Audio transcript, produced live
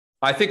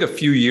I think a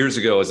few years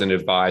ago as an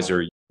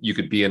advisor, you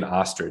could be an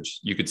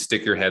ostrich. You could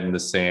stick your head in the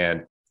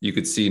sand. You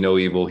could see no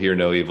evil, hear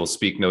no evil,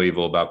 speak no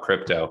evil about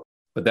crypto.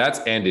 But that's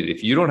ended.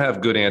 If you don't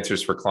have good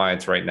answers for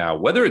clients right now,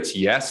 whether it's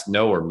yes,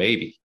 no, or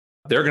maybe,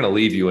 they're going to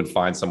leave you and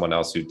find someone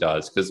else who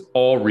does, because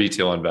all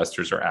retail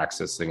investors are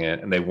accessing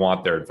it and they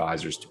want their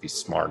advisors to be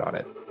smart on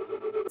it.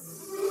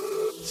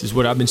 This is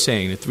what I've been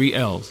saying, the 3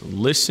 L's: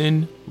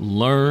 listen,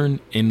 learn,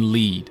 and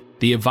lead.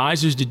 The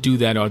advisors that do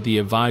that are the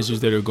advisors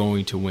that are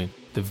going to win.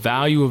 The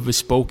value of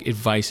bespoke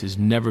advice has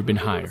never been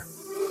higher.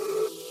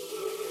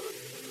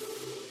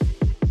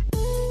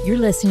 You're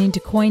listening to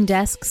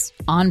CoinDesk's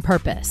On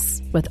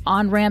Purpose with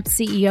OnRamp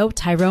CEO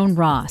Tyrone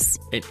Ross.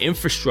 An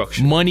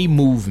infrastructure, money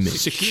movement,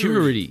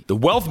 security. The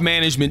wealth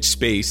management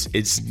space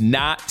is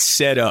not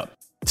set up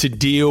to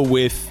deal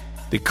with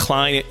the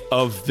client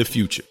of the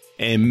future.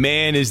 And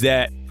man, is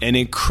that an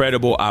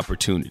incredible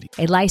opportunity.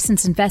 A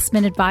licensed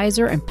investment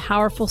advisor and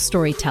powerful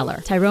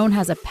storyteller, Tyrone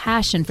has a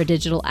passion for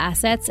digital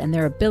assets and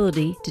their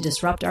ability to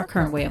disrupt our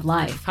current way of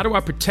life. How do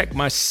I protect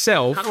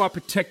myself? How do I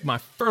protect my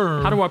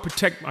firm? How do I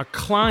protect my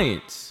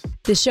clients?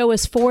 This show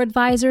is for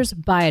advisors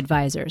by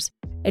advisors.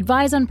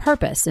 Advise on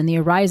purpose in the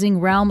arising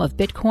realm of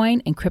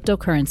Bitcoin and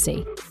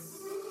cryptocurrency.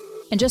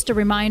 And just a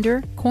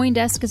reminder,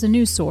 CoinDesk is a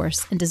news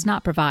source and does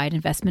not provide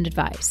investment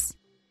advice.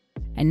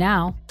 And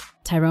now,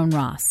 Tyrone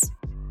Ross.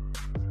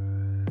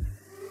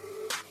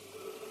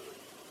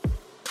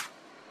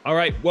 All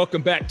right,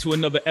 welcome back to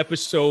another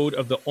episode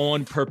of the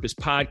On Purpose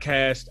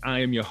podcast. I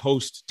am your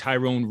host,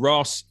 Tyrone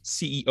Ross,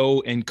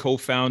 CEO and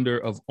co-founder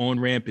of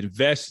OnRamp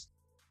Invest.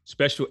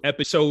 Special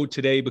episode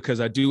today because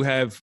I do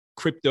have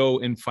crypto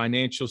and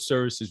financial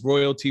services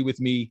royalty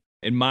with me.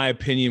 In my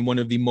opinion, one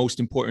of the most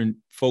important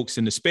folks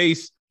in the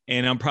space.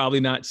 And I'm probably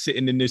not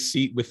sitting in this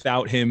seat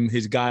without him,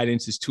 his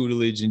guidance, his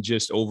tutelage, and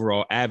just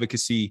overall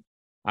advocacy.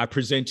 I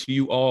present to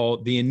you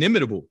all the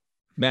inimitable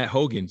Matt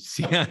Hogan,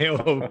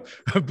 CIO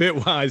of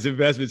Bitwise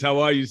Investments. How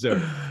are you, sir?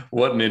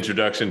 What an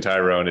introduction,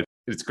 Tyrone.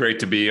 It's great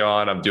to be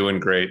on. I'm doing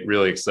great.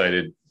 Really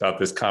excited about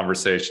this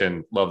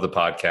conversation. Love the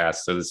podcast.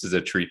 So this is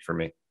a treat for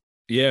me.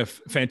 Yeah,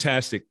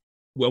 fantastic.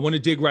 Well, I want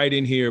to dig right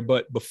in here.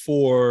 But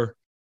before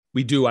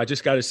we do, I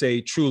just got to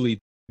say, truly,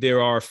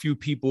 there are a few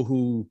people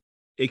who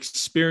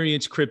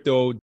experience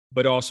crypto,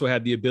 but also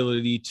have the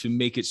ability to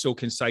make it so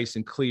concise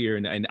and clear.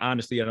 And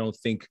honestly, I don't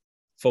think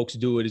folks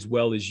do it as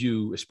well as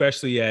you,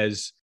 especially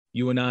as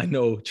you and I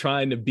know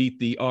trying to beat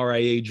the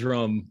RIA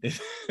drum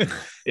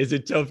is a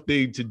tough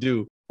thing to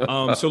do.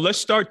 So let's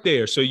start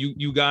there. So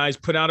you guys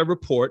put out a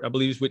report, I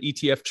believe it's with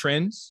ETF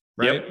Trends,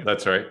 right? Yep,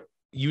 that's right.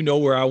 You know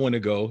where I want to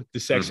go, the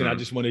section I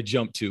just want to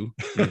jump to.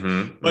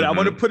 But I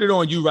want to put it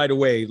on you right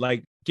away.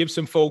 Like, give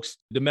some folks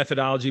the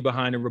methodology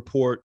behind the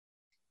report,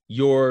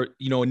 your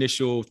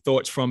initial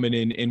thoughts from it,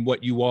 and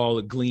what you all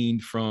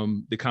gleaned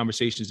from the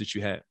conversations that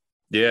you had.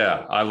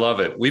 Yeah, I love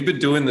it. We've been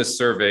doing this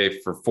survey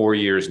for 4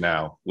 years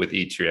now with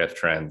ETF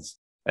Trends.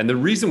 And the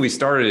reason we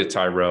started it,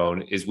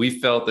 Tyrone, is we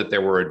felt that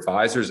there were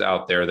advisors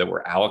out there that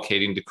were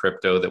allocating to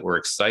crypto, that were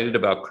excited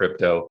about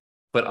crypto,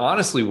 but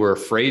honestly, were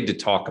afraid to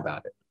talk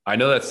about it. I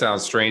know that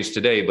sounds strange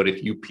today, but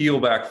if you peel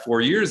back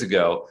 4 years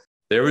ago,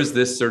 there was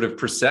this sort of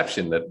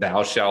perception that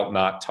thou shalt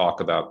not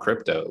talk about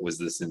crypto. It was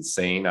this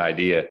insane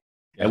idea.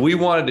 And we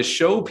wanted to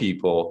show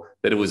people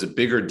that it was a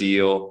bigger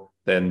deal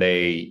than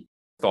they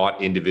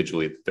thought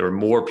individually. There were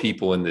more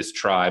people in this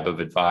tribe of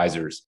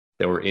advisors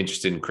that were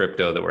interested in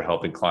crypto, that were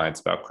helping clients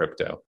about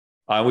crypto.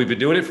 We've been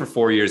doing it for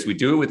 4 years. We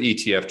do it with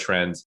ETF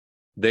Trends.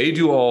 They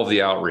do all of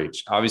the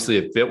outreach. Obviously,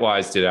 if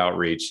Bitwise did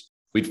outreach,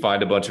 we'd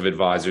find a bunch of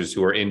advisors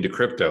who are into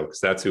crypto because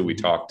that's who we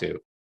talk to.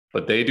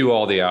 But they do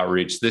all the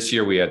outreach. This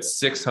year, we had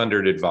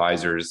 600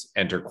 advisors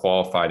enter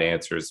qualified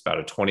answers, about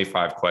a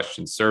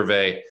 25-question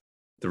survey.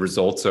 The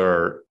results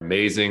are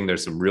amazing.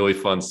 There's some really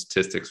fun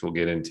statistics we'll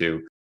get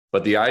into.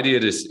 But the idea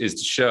is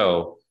to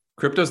show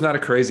crypto is not a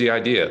crazy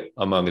idea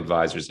among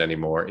advisors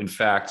anymore. In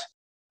fact,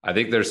 I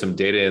think there's some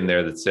data in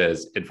there that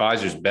says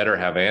advisors better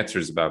have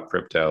answers about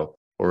crypto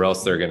or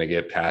else they're going to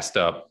get passed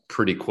up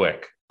pretty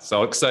quick.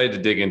 So excited to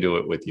dig into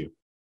it with you.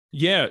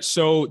 Yeah.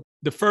 So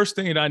the first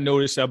thing that I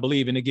noticed, I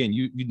believe, and again,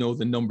 you know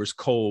the numbers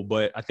cold,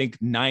 but I think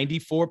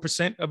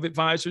 94% of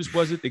advisors,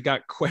 was it, they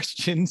got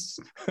questions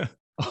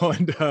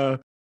on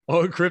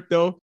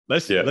crypto.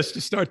 Let's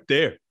just start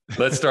there.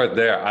 Let's start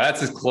there.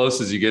 That's as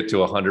close as you get to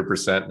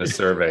 100% in a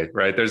survey,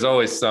 right? There's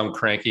always some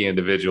cranky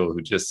individual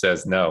who just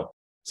says no.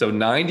 So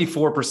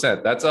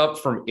 94%, that's up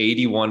from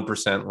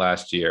 81%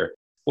 last year.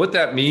 What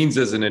that means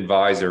as an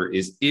advisor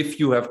is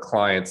if you have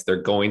clients,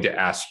 they're going to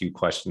ask you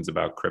questions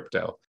about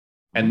crypto.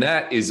 And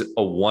that is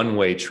a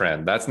one-way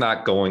trend. That's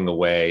not going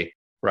away,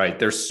 right?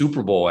 There's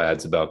Super Bowl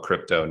ads about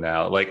crypto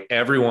now. Like,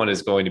 everyone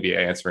is going to be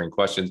answering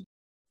questions.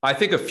 I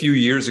think a few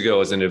years ago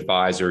as an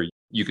advisor,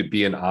 you could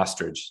be an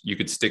ostrich. You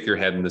could stick your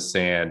head in the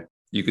sand.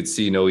 You could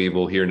see no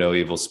evil, hear no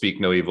evil, speak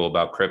no evil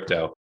about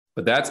crypto.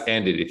 But that's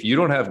ended. If you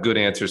don't have good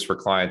answers for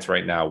clients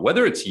right now,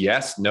 whether it's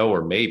yes, no,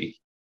 or maybe,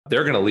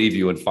 they're going to leave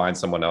you and find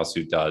someone else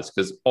who does,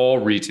 because all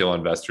retail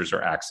investors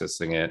are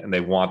accessing it and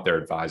they want their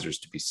advisors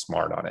to be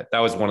smart on it. That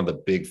was one of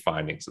the big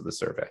findings of the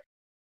survey.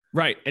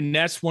 Right. And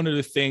that's one of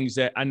the things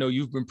that I know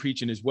you've been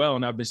preaching as well.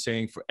 And I've been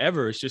saying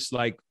forever. It's just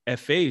like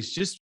FAs,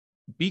 just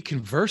be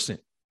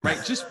conversant,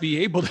 right? Just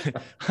be able to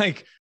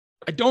like,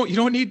 you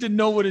don't need to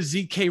know what a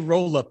ZK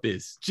roll-up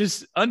is.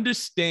 Just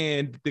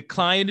understand the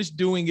client is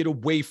doing it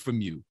away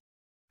from you.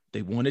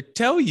 They want to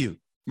tell you,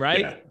 right?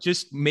 Yeah.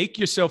 Just make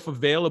yourself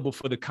available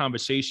for the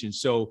conversation.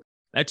 So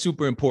that's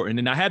super important.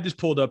 And I had this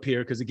pulled up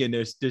here because, again,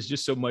 there's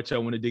just so much I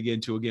want to dig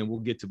into. Again, we'll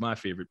get to my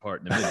favorite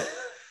part in a minute.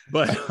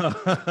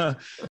 But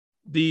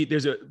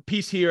there's a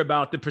piece here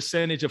about the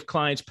percentage of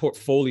clients'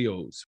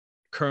 portfolios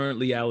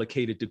currently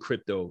allocated to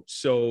crypto.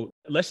 So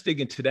let's dig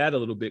into that a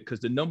little bit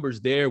because the numbers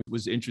there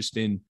was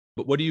interesting.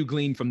 But what do you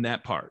glean from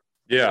that part?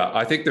 Yeah,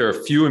 I think there are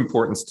a few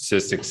important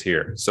statistics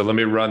here. So let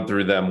me run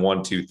through them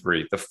 1, 2,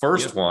 3. The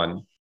first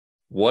one,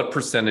 what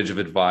percentage of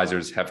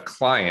advisors have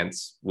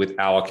clients with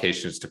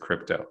allocations to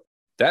crypto?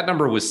 That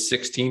number was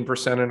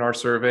 16% in our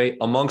survey.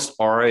 Amongst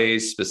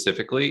RIAs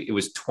specifically, it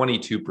was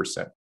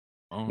 22%.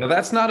 Oh. Now,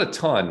 that's not a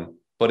ton,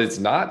 but it's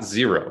not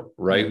zero,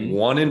 right? Mm-hmm.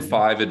 1 in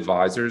 5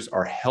 advisors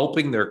are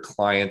helping their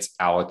clients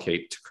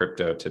allocate to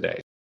crypto today.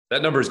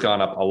 That number has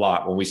gone up a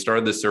lot. When we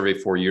started this survey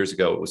 4 years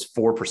ago, it was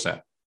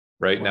 4%,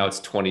 right? Wow. Now it's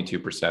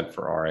 22%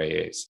 for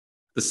RIAs.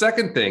 The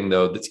second thing,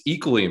 though, that's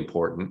equally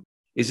important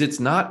is it's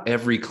not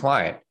every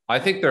client. I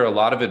think there are a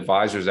lot of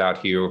advisors out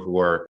here who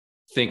are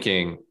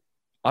thinking,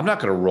 I'm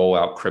not going to roll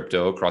out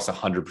crypto across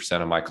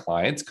 100% of my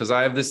clients because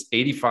I have this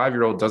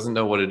 85-year-old doesn't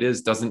know what it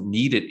is, doesn't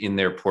need it in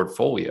their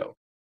portfolio.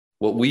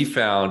 What we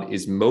found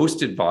is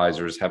most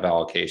advisors have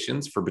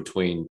allocations for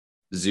between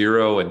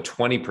 0 and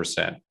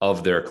 20%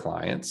 of their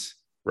clients,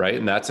 right?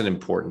 And that's an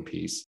important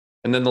piece.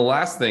 And then the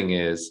last thing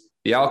is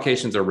the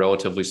allocations are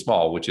relatively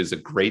small, which is a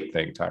great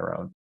thing,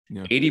 Tyrone.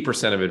 Yeah.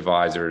 80% of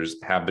advisors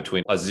have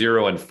between a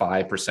 0 and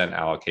 5%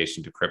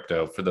 allocation to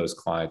crypto for those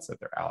clients that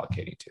they're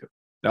allocating to.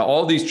 Now,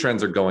 all these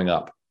trends are going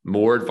up.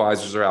 More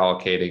advisors are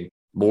allocating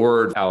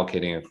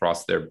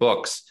across their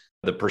books.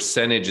 The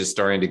percentage is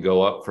starting to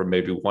go up from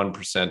maybe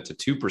 1% to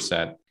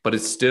 2%, but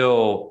it's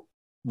still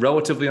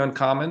relatively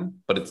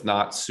uncommon, but it's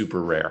not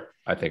super rare,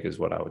 I think is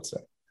what I would say.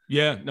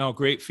 Yeah, no,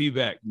 great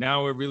feedback.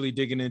 Now we're really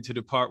digging into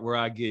the part where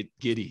I get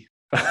giddy.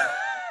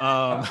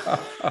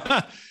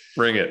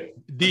 Bring it.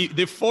 The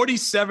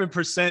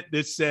 47%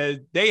 that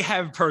said they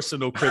have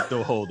personal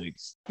crypto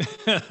holdings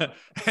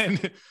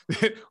and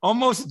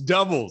almost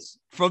doubles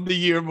from the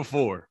year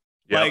before.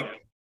 Yep.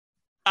 Like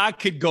I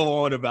could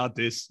go on about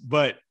this,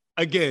 but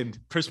again,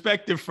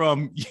 perspective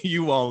from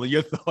you all,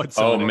 your thoughts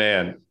on it. Oh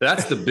man,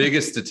 that's the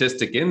biggest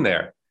statistic in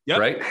there,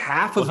 right?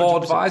 Half of 100%. All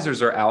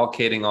advisors are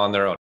allocating on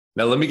their own.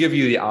 Now, let me give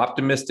you the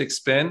optimistic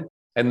spin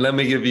and let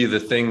me give you the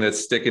thing that's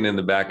sticking in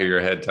the back of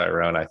your head,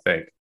 Tyrone, I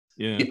think.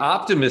 Yeah. The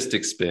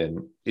optimistic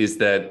spin is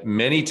that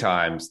many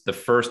times the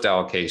first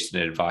allocation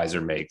an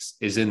advisor makes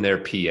is in their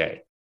PA.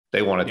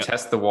 They want to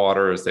test the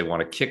waters. They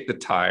want to kick the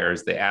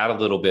tires. They add a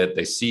little bit.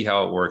 They see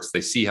how it works.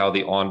 They see how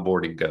the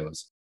onboarding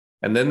goes.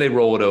 And then they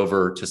roll it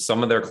over to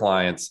some of their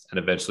clients and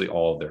eventually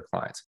all of their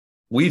clients.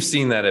 We've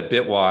seen that at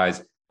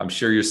Bitwise. I'm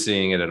sure you're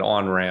seeing it at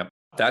OnRamp.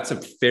 That's a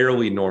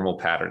fairly normal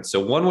pattern.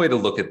 So one way to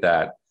look at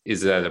that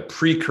is as a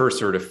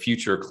precursor to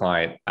future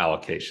client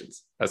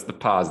allocations. That's the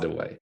positive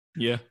way.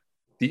 Yeah.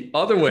 The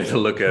other way to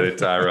look at it,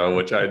 Tyrone,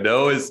 which I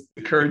know has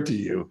occurred to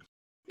you,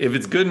 if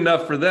it's good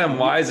enough for them,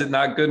 why is it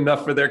not good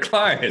enough for their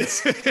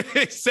clients?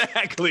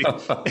 Exactly.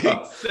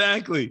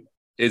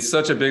 It's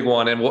such a big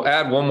one. And we'll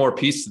add one more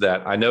piece to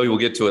that. I know you'll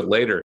get to it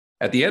later.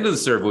 At the end of the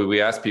survey,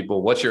 we asked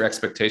people, what's your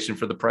expectation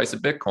for the price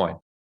of Bitcoin?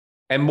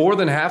 And more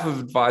than half of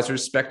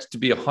advisors expect it to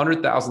be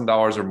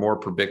 $100,000 or more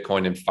per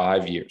Bitcoin in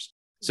 5 years.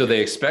 So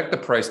they expect the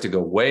price to go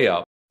way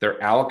up. They're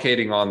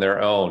allocating on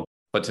their own.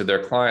 But to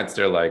their clients,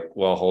 they're like,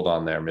 well, hold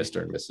on there,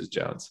 Mr. and Mrs.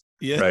 Jones.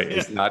 Yeah, right? Yeah.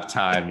 It's not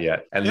time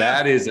yet. And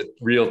that is a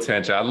real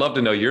tension. I'd love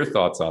to know your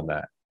thoughts on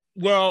that.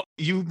 Well,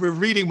 you were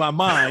reading my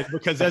mind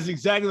because that's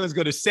exactly what I was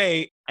going to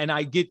say. And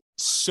I get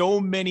so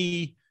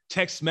many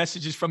text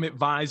messages from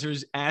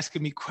advisors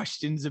asking me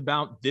questions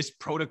about this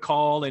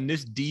protocol and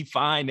this DeFi,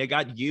 and they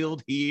got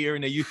yield here.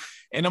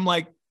 And I'm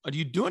like, are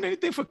you doing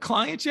anything for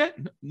clients yet?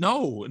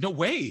 No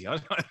way.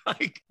 I'm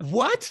like,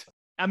 what?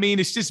 I mean,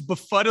 it's just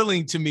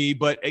befuddling to me.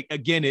 But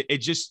again, it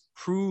just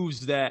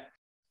proves that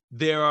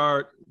there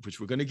are, which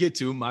we're going to get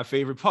to, my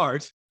favorite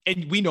part.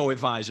 And we know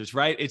advisors,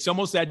 right? It's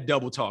almost that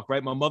double talk,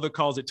 right? My mother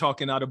calls it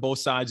talking out of both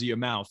sides of your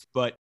mouth.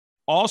 But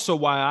also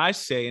why I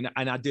say, and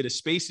I did a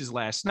spaces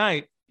last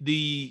night,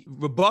 the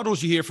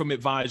rebuttals you hear from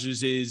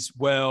advisors is,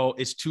 well,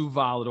 it's too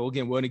volatile.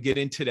 Again, we're going to get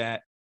into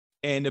that,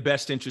 and the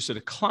best interest of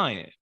the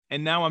client.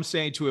 And now I'm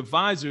saying to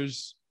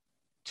advisors,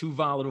 too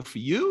volatile for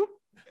you?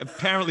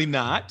 Apparently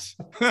not.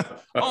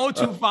 Oh,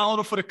 too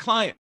volatile for the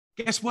client.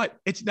 Guess what?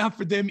 It's not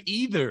for them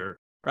either,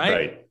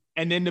 right?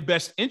 And then the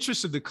best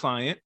interest of the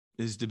client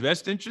is the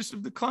best interest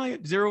of the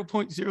client,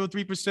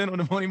 0.03% on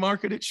the money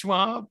market at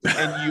Schwab,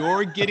 and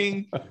you're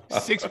getting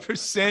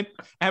 6%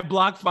 at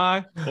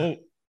BlockFi.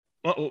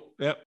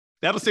 Yep.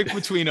 That'll stick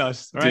between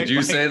us. Right? Did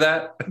you say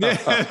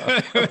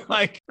that?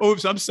 Like,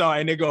 oops, I'm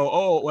sorry. And they go,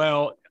 oh,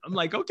 well, I'm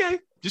like, okay,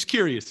 just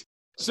curious.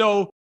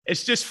 So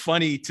it's just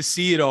funny to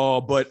see it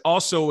all. But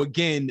also,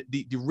 again,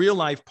 the real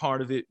life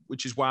part of it,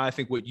 which is why I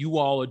think what you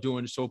all are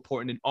doing is so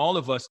important. And all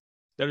of us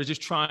that are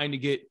just trying to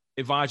get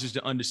advisors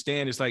to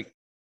understand is like,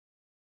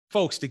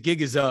 folks, the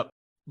gig is up,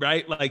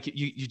 right? Like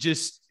you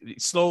just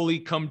slowly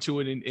come to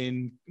it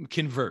and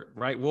convert,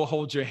 right? We'll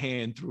hold your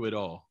hand through it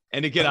all.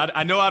 And again,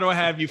 I know I don't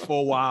have you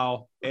for a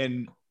while,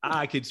 and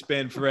I could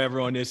spend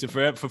forever on this. And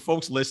for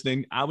folks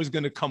listening, I was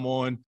going to come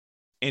on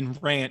and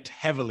rant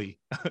heavily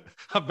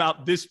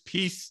about this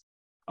piece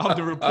of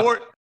the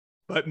report,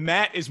 but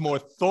Matt is more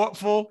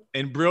thoughtful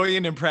and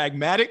brilliant and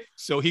pragmatic,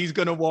 so he's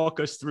going to walk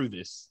us through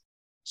this.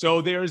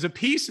 So there is a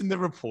piece in the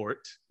report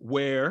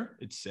where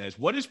it says,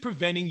 what is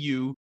preventing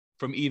you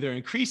from either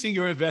increasing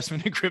your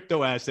investment in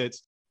crypto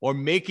assets or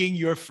making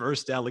your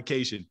first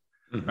allocation,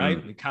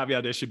 right? The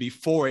caveat there should be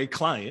for a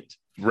client.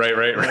 Right.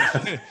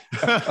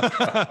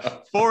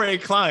 For a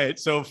client.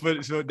 So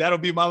that'll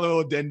be my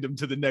little addendum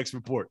to the next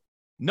report.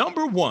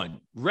 Number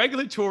one,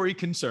 regulatory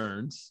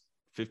concerns,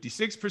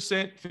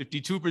 56%,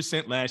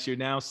 52% last year,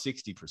 now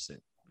 60%.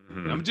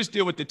 I'm gonna just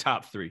deal with the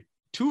top three.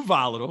 Too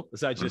volatile,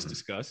 as I just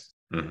discussed.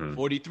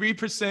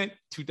 43%,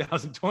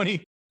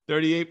 2020,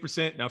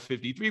 38%, now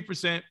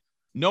 53%.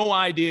 No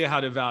idea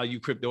how to value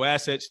crypto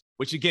assets,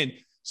 which again,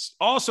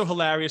 also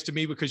hilarious to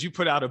me because you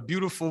put out a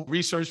beautiful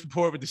research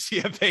report with the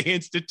CFA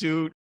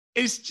Institute.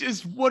 It's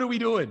just, what are we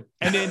doing?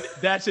 And then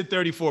that's at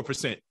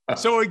 34%.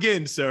 So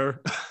again,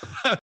 sir,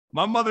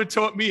 my mother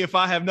taught me if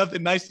I have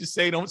nothing nice to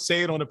say, don't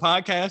say it on the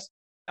podcast.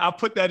 I'll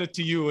put that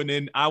to you and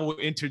then I will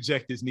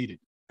interject as needed.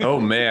 Oh,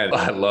 man,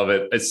 I love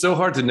it. It's so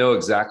hard to know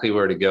exactly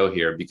where to go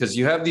here because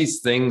you have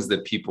these things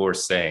that people are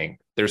saying.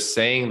 They're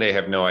saying they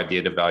have no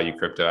idea to value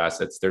crypto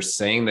assets. They're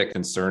saying they're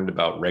concerned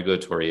about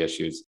regulatory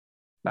issues.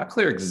 Not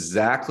clear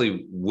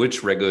exactly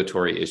which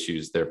regulatory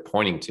issues they're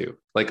pointing to.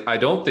 Like, I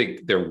don't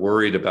think they're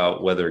worried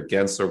about whether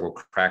Gensler will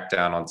crack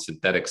down on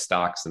synthetic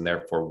stocks and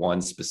therefore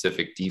one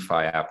specific DeFi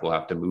app will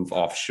have to move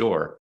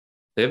offshore.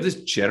 They have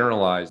this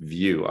generalized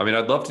view. I mean,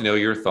 I'd love to know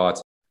your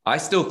thoughts. I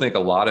still think a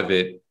lot of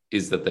it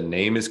is that the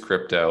name is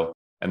crypto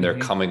and they're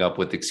coming up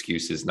with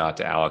excuses not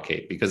to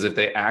allocate. Because if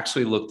they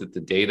actually looked at the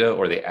data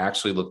or they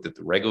actually looked at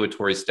the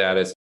regulatory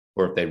status,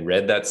 or if they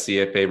read that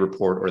CFA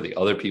report or the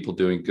other people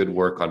doing good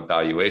work on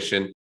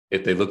valuation,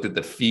 if they looked at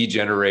the fee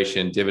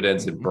generation,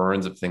 dividends and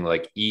burns of things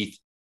like ETH,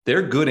 there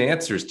are good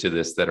answers to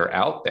this that are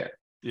out there.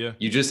 Yeah.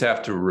 You just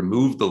have to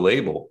remove the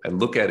label and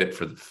look at it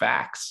for the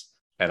facts.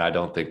 And I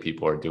don't think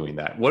people are doing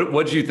that.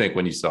 What did you think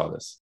when you saw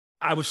this?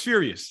 I was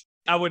furious.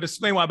 I would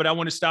explain why, but I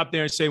want to stop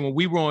there and say when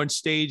we were on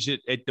stage at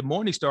the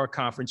Morningstar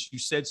conference, you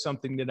said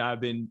something that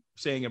I've been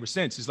saying ever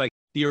since. It's like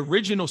the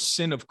original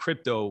sin of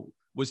crypto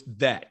was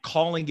that,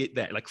 calling it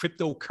that, like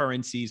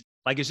cryptocurrencies,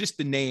 like it's just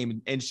the name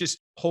and it's just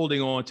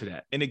holding on to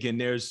that. And again,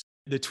 there's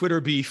the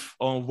Twitter beef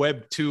on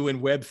Web 2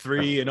 and Web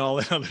 3 and all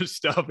that other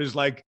stuff is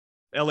like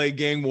LA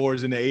gang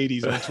wars in the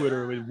 80s on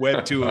Twitter with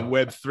Web 2 and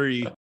Web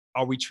 3.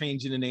 Are we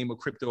changing the name of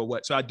crypto or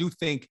what? So I do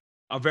think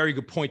a very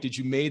good point that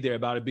you made there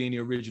about it being the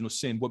original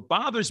sin. What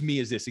bothers me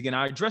is this. Again,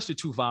 I addressed the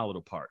too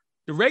volatile part.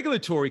 The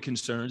regulatory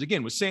concerns,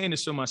 again, was saying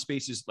this on my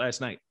spaces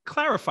last night.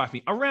 Clarify for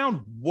me,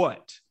 around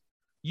what?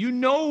 You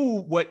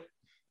know what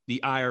the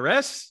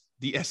IRS,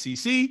 the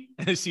SEC,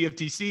 and the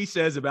CFTC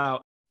says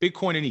about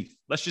Bitcoin and ETH.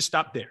 Let's just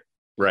stop there.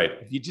 Right.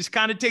 If you just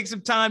kind of take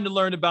some time to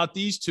learn about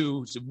these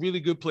two, it's a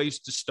really good place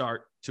to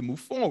start to move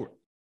forward.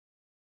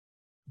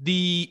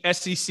 The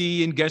SEC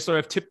and Gensler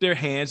have tipped their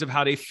hands of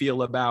how they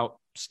feel about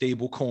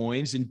stable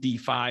coins and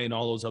DeFi and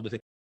all those other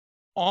things.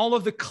 All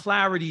of the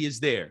clarity is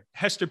there.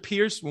 Hester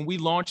Pierce, when we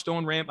launched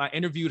OnRamp, I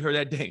interviewed her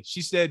that day.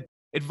 She said,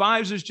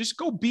 advisors, just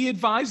go be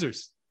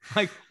advisors.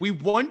 Like, we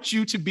want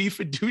you to be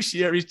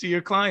fiduciaries to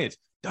your clients.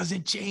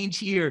 Doesn't change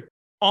here.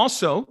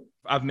 Also,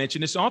 I've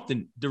mentioned this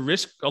often, the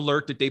risk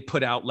alert that they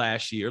put out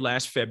last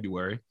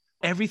February,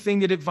 everything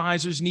that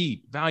advisors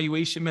need,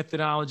 valuation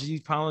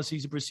methodologies,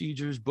 policies and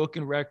procedures, book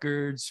and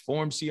records,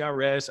 Form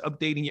CRS,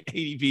 updating your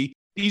ADV.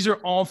 These are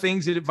all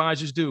things that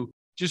advisors do.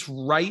 Just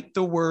write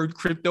the word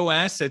crypto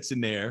assets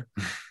in there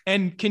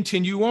and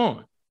continue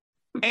on.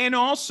 And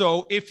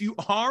also, if you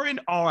are an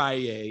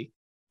RIA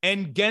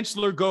and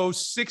Gensler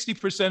goes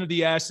 60% of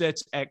the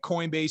assets at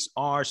Coinbase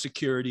are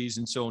securities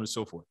and so on and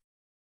so forth,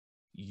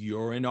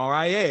 you're an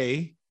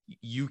RIA,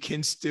 you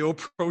can still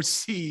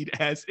proceed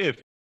as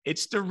if.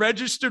 It's the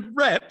registered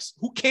reps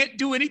who can't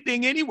do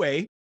anything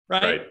anyway,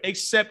 right?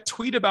 Except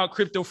tweet about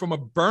crypto from a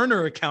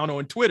burner account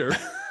on Twitter,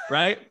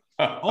 right?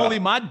 Only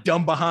my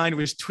dumb behind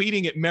was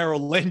tweeting at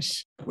Merrill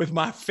Lynch with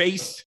my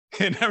face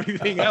and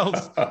everything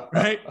else,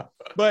 right?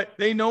 But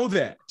they know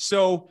that.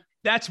 So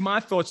that's my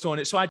thoughts on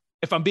it. So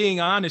if I'm being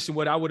honest in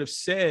what I would have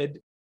said,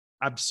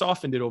 I've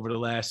softened it over the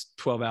last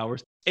 12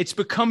 hours. It's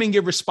becoming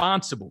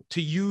irresponsible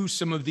to use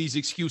some of these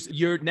excuses.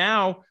 You're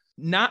now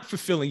not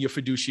fulfilling your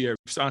fiduciary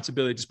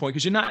responsibility at this point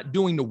because you're not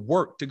doing the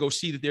work to go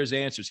see that there's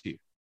answers here.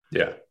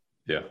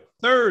 Yeah.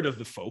 Third of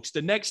the folks,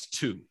 the next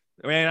two,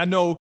 and I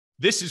know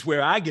this is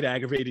where I get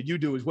aggravated. You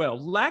do as well.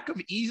 Lack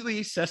of easily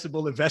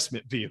accessible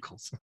investment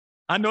vehicles.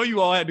 I know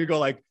you all had to go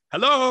like,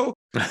 hello,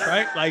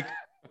 right? Like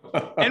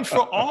And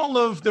for all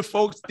of the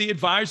folks, the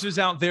advisors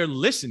out there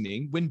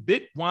listening, when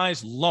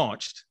Bitwise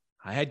launched,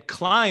 I had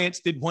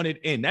clients that wanted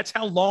in. That's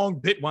how long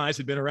Bitwise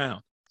had been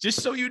around.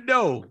 Just so you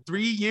know,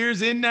 3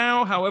 years in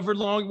now, however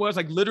long it was,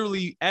 like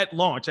literally at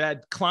launch, I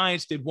had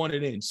clients that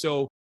wanted in.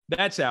 So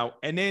that's out.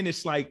 And then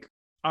it's like,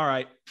 all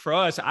right, for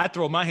us, I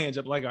throw my hands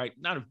up like, all right,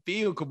 not a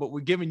vehicle, but we're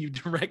giving you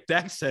direct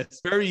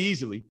access very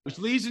easily, which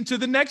leads into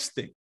the next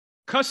thing.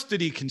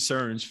 Custody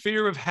concerns,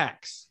 fear of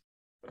hacks.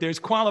 There's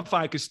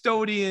qualified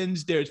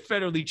custodians. There's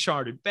federally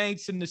chartered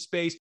banks in the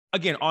space.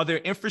 Again, are there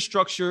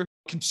infrastructure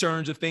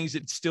concerns of things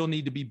that still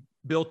need to be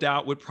built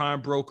out with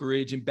prime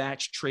brokerage and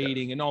batch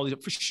trading and all these?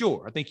 For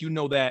sure. I think you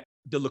know that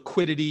the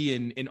liquidity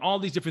and all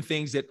these different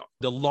things that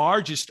the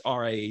largest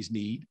RIAs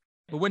need.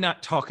 But we're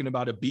not talking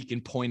about a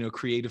beacon point or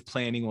creative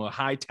planning or a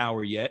high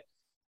tower yet.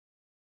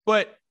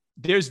 But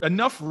there's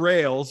enough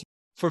rails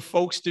for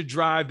folks to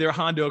drive their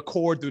Honda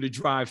Accord through the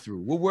drive-through.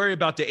 We'll worry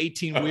about the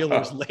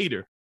 18-wheelers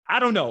later. I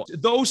don't know.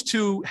 Those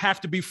two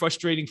have to be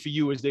frustrating for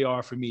you as they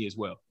are for me as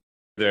well.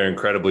 They're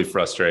incredibly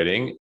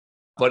frustrating.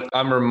 But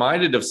I'm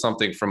reminded of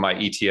something from my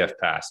ETF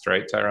past,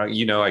 right, Tyrone?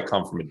 You know, I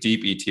come from a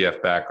deep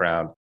ETF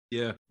background.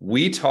 Yeah.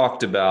 We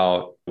talked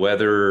about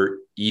whether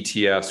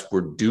ETFs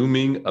were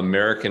dooming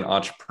American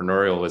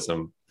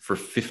entrepreneurialism for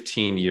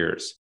 15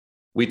 years.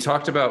 We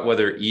talked about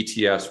whether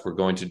ETFs were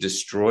going to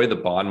destroy the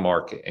bond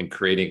market and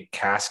create a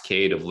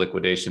cascade of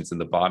liquidations in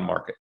the bond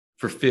market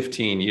for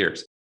 15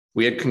 years.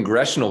 We had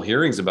congressional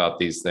hearings about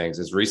these things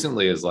as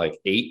recently as like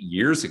 8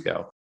 years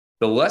ago.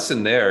 The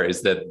lesson there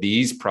is that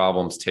these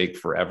problems take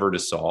forever to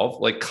solve.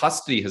 Like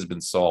custody has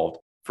been solved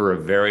for a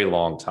very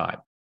long time.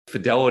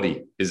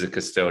 Fidelity is a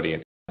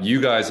custodian. You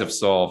guys have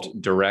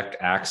solved direct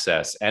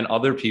access, and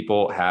other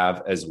people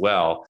have as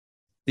well.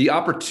 The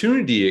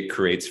opportunity it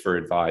creates for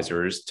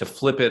advisors to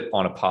flip it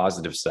on a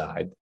positive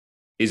side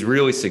is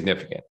really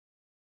significant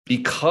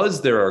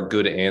because there are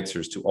good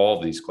answers to all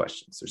of these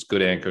questions. There's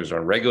good answers on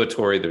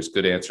regulatory, there's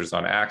good answers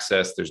on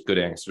access, there's good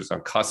answers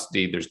on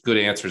custody, there's good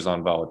answers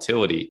on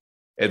volatility.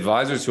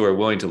 Advisors who are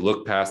willing to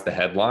look past the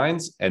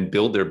headlines and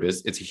build their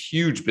business, it's a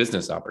huge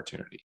business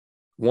opportunity.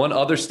 One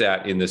other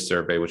stat in this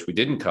survey, which we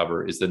didn't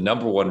cover, is the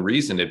number one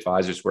reason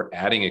advisors were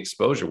adding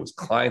exposure was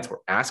clients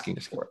were asking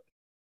for it.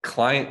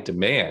 Client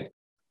demand.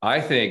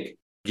 I think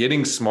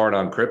getting smart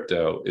on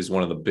crypto is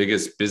one of the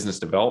biggest business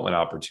development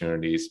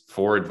opportunities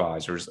for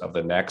advisors of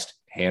the next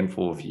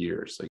handful of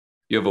years. Like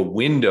you have a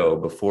window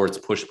before it's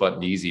push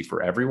button easy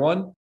for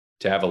everyone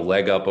to have a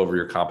leg up over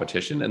your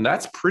competition. And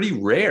that's pretty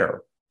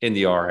rare in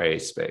the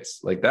RIA space.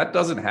 Like that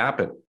doesn't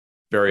happen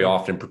very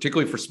often,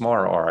 particularly for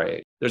smaller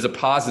RIA. There's a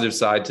positive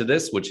side to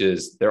this, which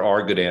is there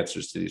are good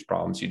answers to these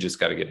problems. You just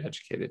got to get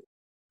educated.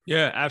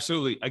 Yeah,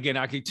 absolutely. Again,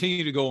 I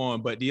continue to go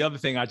on, but the other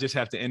thing I just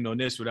have to end on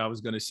this, what I was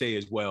going to say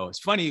as well. It's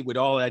funny with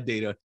all that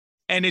data,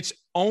 and it's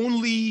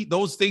only,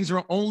 those things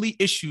are only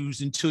issues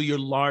until your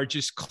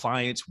largest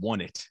clients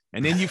want it.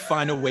 And then you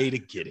find a way to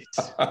get it.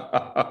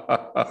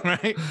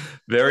 Right?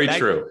 Very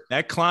true.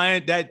 That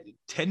client, that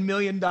 $10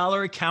 million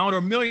account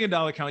or $1 million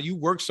account you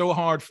work so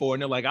hard for,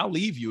 and they're like, I'll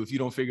leave you if you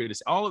don't figure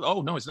this out.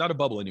 Oh, no, it's not a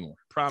bubble anymore.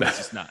 Promise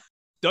it's not.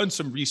 Done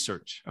some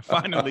research. I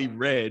finally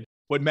read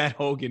what Matt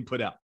Hogan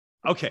put out.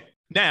 Okay.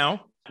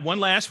 Now, one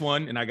last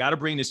one, and I got to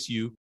bring this to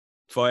you.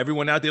 For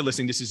everyone out there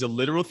listening, this is a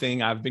literal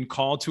thing. I've been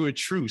called to a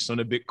truce on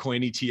a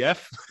Bitcoin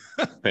ETF.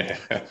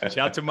 Shout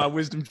out to my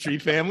Wisdom Tree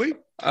family.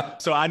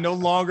 So I no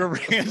longer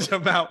rant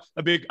about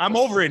I'm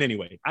over it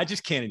anyway. I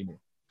just can't anymore.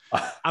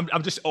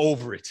 I'm just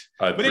over it.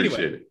 But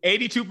anyway,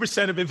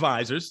 82% of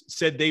advisors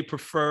said they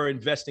prefer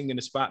investing in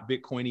a spot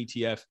Bitcoin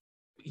ETF.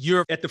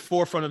 You're at the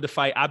forefront of the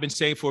fight. I've been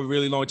saying for a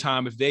really long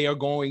time, if they are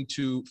going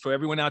to, for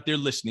everyone out there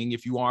listening,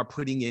 if you are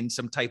putting in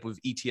some type of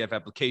ETF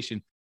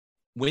application,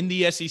 when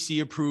the SEC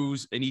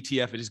approves an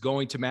ETF, it is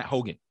going to Matt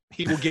Hogan.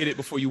 He will get it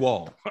before you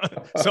all.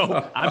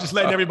 So I'm just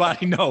letting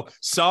everybody know.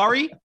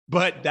 Sorry,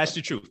 but that's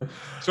the truth.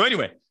 So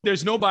anyway,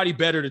 there's nobody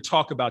better to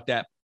talk about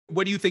that.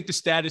 What do you think the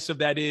status of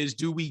that is?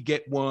 Do we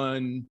get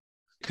one?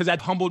 Because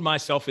I've humbled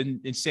myself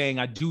in saying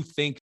I do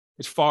think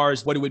as far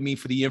as what it would mean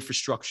for the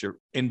infrastructure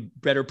and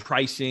better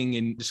pricing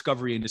and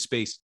discovery in the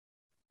space.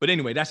 But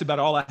anyway, that's about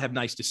all I have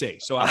nice to say.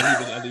 So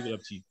I'll leave it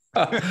up to you.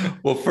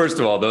 Well, first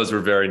of all, those were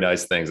very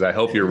nice things. I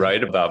hope you're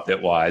right about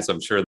Bitwise. I'm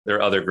sure there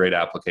are other great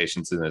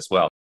applications in as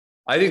well.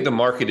 I think the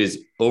market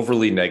is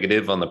overly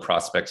negative on the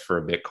prospects for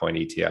a Bitcoin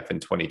ETF in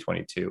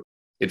 2022.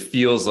 It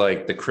feels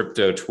like the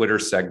crypto Twitter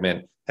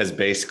segment has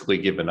basically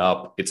given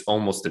up. It's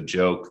almost a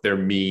joke. There are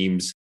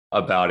memes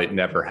about it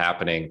never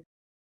happening.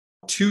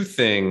 Two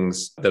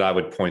things that I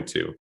would point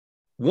to.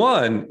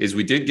 One is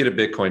we did get a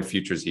Bitcoin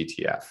futures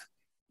ETF,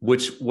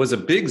 which was a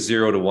big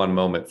 0 to 1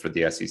 moment for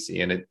the SEC.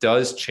 And it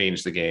does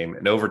change the game.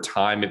 And over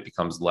time, it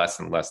becomes less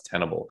and less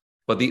tenable.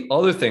 But the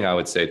other thing I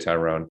would say,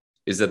 Tyrone,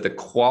 is that the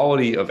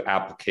quality of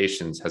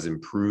applications has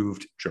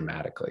improved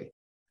dramatically.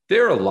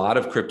 There are a lot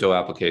of crypto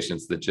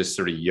applications that just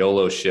sort of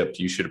YOLO shipped,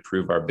 you should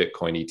approve our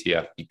Bitcoin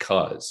ETF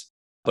because.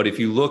 But if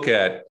you look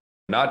at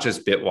not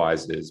just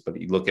Bitwise is, but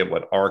you look at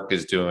what ARK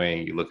is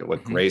doing, you look at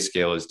what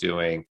Grayscale is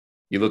doing,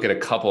 You look at a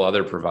couple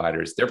other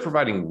providers, they're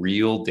providing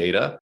real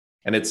data.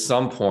 And at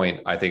some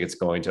point, I think it's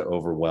going to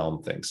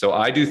overwhelm things. So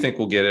I do think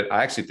we'll get it.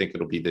 I actually think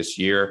it'll be this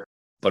year.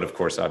 But of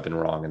course, I've been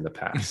wrong in the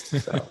past.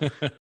 So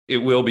it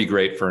will be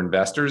great for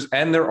investors.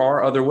 And there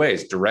are other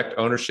ways. Direct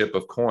ownership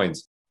of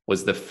coins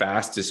was the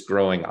fastest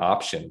growing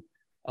option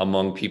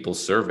among people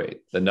surveyed.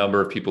 The number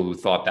of people who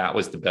thought that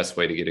was the best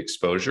way to get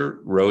exposure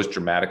rose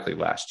dramatically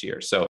last year.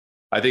 So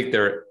I think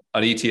an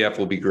ETF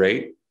will be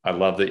great. I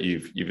love that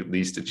you've at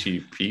least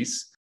achieved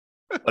peace,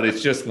 but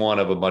it's just one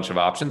of a bunch of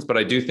options. But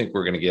I do think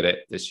we're going to get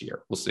it this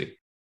year. We'll see.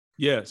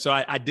 Yeah. So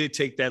I did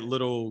take that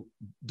little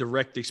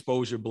direct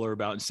exposure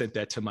blurb out and sent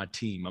that to my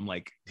team. I'm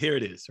like, here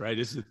it is, right?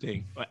 This is the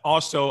thing. But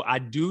also, I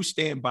do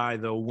stand by,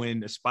 though,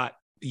 when a spot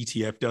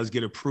ETF does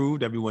get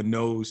approved, everyone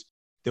knows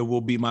there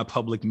will be my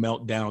public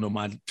meltdown on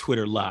my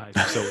Twitter live.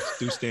 So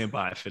do stand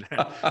by for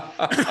that.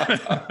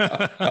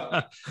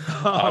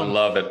 I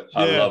love it.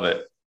 I love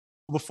it.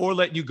 Before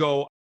letting you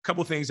go, a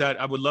couple of things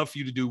that I would love for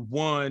you to do.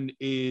 One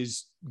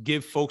is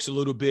give folks a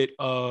little bit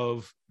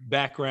of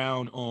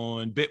background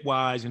on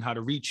Bitwise and how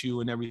to reach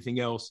you and everything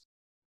else.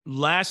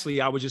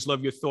 Lastly, I would just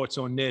love your thoughts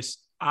on this.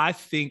 I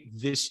think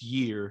this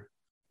year,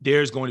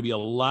 there's going to be a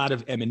lot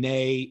of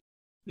M&A.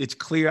 It's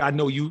clear, I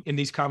know you in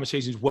these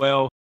conversations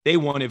well, they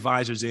want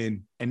advisors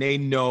in, and they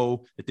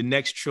know that the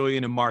next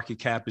trillion in market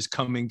cap is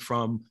coming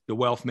from the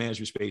wealth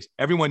management space.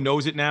 Everyone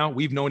knows it now.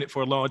 We've known it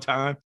for a long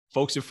time.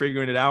 Folks are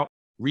figuring it out.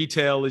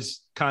 Retail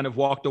is kind of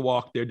walk the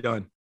walk. They're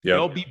done. Yep.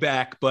 They'll be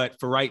back. But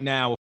for right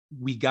now,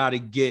 we got to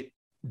get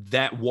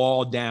that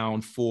wall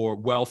down for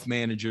wealth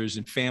managers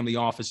and family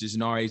offices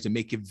and RAs to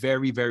make it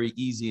very, very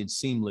easy and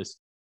seamless.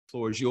 The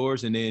floor is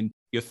yours. And then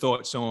your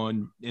thoughts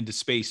on into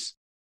space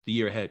the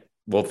year ahead.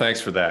 Well, thanks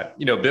for that.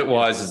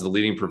 Bitwise is the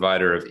leading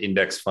provider of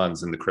index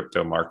funds in the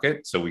crypto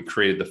market. So we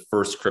created the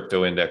first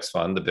crypto index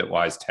fund, the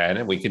Bitwise 10,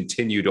 and we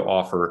continue to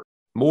offer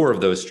more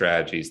of those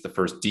strategies, the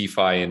first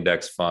DeFi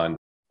index fund,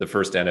 the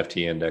first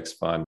NFT index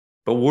fund.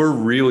 But we're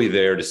really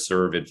there to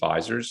serve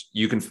advisors.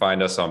 You can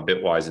find us on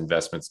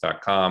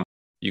bitwiseinvestments.com.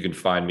 You can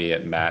find me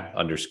at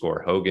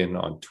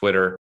Matt_Hogan on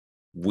Twitter.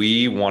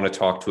 We want to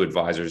talk to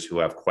advisors who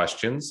have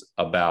questions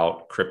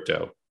about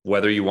crypto,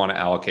 whether you want to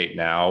allocate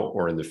now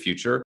or in the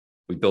future.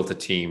 We built a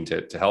team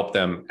to help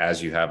them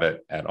as you have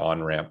it at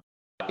OnRamp.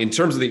 In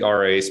terms of the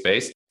RIA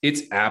space,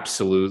 it's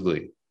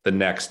absolutely the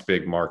next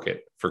big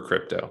market for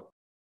crypto.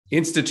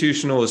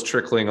 Institutional is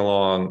trickling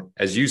along.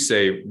 As you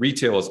say,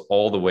 retail is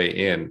all the way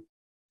in.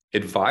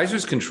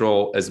 Advisors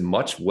control as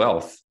much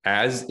wealth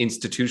as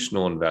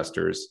institutional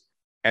investors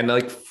and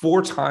like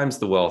 4 times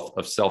the wealth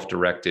of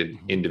self-directed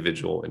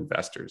individual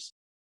investors.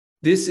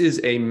 This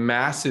is a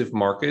massive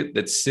market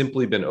that's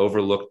simply been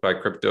overlooked by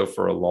crypto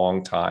for a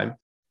long time.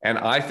 And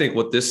I think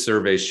what this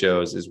survey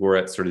shows is we're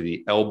at sort of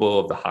the elbow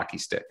of the hockey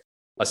stick.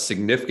 A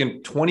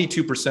significant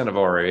 22% of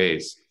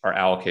RIAs are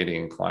allocating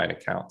in client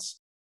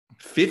accounts.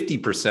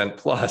 50%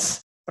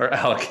 plus are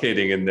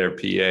allocating in their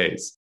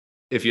PAs.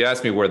 If you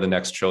ask me where the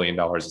next $1 trillion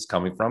is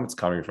coming from, it's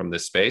coming from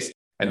this space.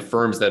 And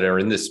firms that are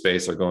in this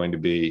space are going to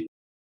be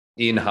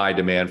in high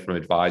demand from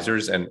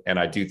advisors. And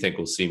I do think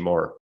we'll see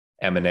more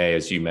M&A,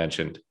 as you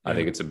mentioned. I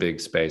think it's a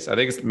big space. I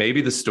think it's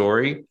maybe the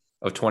story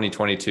of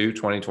 2022,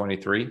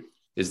 2023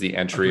 is the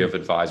entry of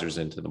advisors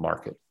into the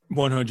market.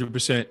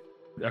 100%.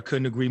 I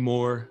couldn't agree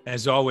more.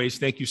 As always,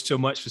 thank you so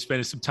much for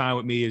spending some time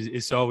with me.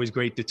 It's always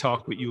great to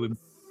talk with you in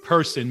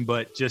person,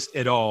 but just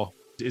at all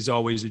is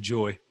always a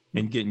joy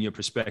in getting your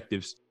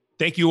perspectives.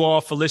 Thank you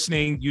all for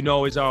listening.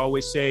 As I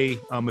always say,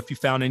 if you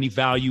found any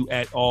value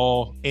at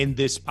all in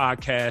this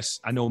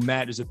podcast, I know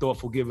Matt is a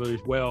thoughtful giver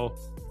as well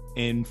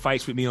and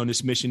fights with me on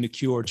this mission to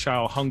cure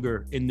child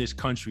hunger in this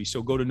country.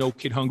 So go to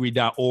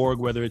nokidhungry.org,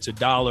 whether it's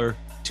 $1,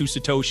 2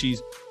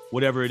 Satoshis,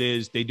 whatever it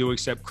is, they do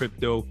accept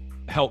crypto.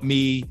 Help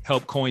me,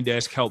 help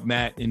CoinDesk, help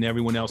Matt, and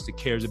everyone else that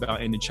cares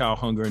about ending child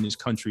hunger in this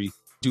country.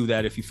 Do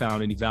that if you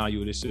found any value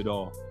in this at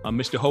all.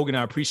 Mr. Hogan,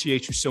 I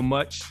appreciate you so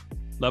much.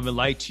 Love and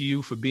light to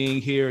you for being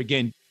here.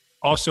 Again,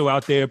 also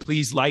out there,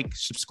 please like,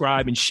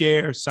 subscribe, and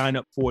share. Sign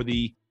up for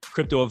the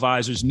Crypto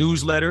Advisors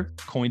newsletter.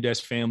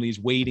 CoinDesk family is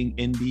waiting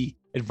in the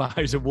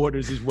advisor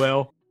orders as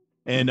well.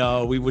 And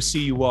we will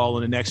see you all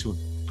on the next one.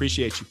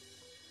 Appreciate you.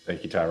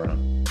 Thank you,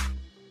 Tyrone.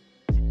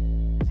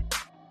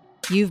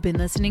 You've been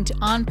listening to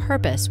On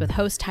Purpose with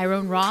host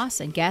Tyrone Ross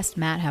and guest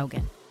Matt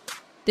Hogan.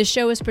 This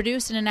show is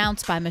produced and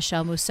announced by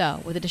Michelle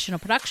Mousseau with additional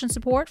production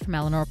support from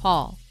Eleanor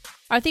Paul.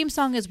 Our theme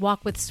song is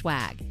Walk with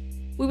Swag.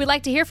 We would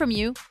like to hear from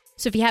you.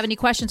 So if you have any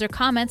questions or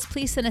comments,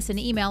 please send us an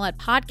email at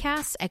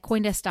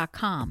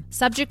podcasts@coindesk.com,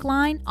 subject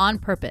line On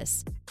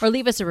Purpose, or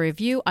leave us a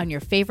review on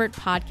your favorite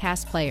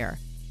podcast player.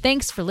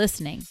 Thanks for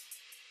listening.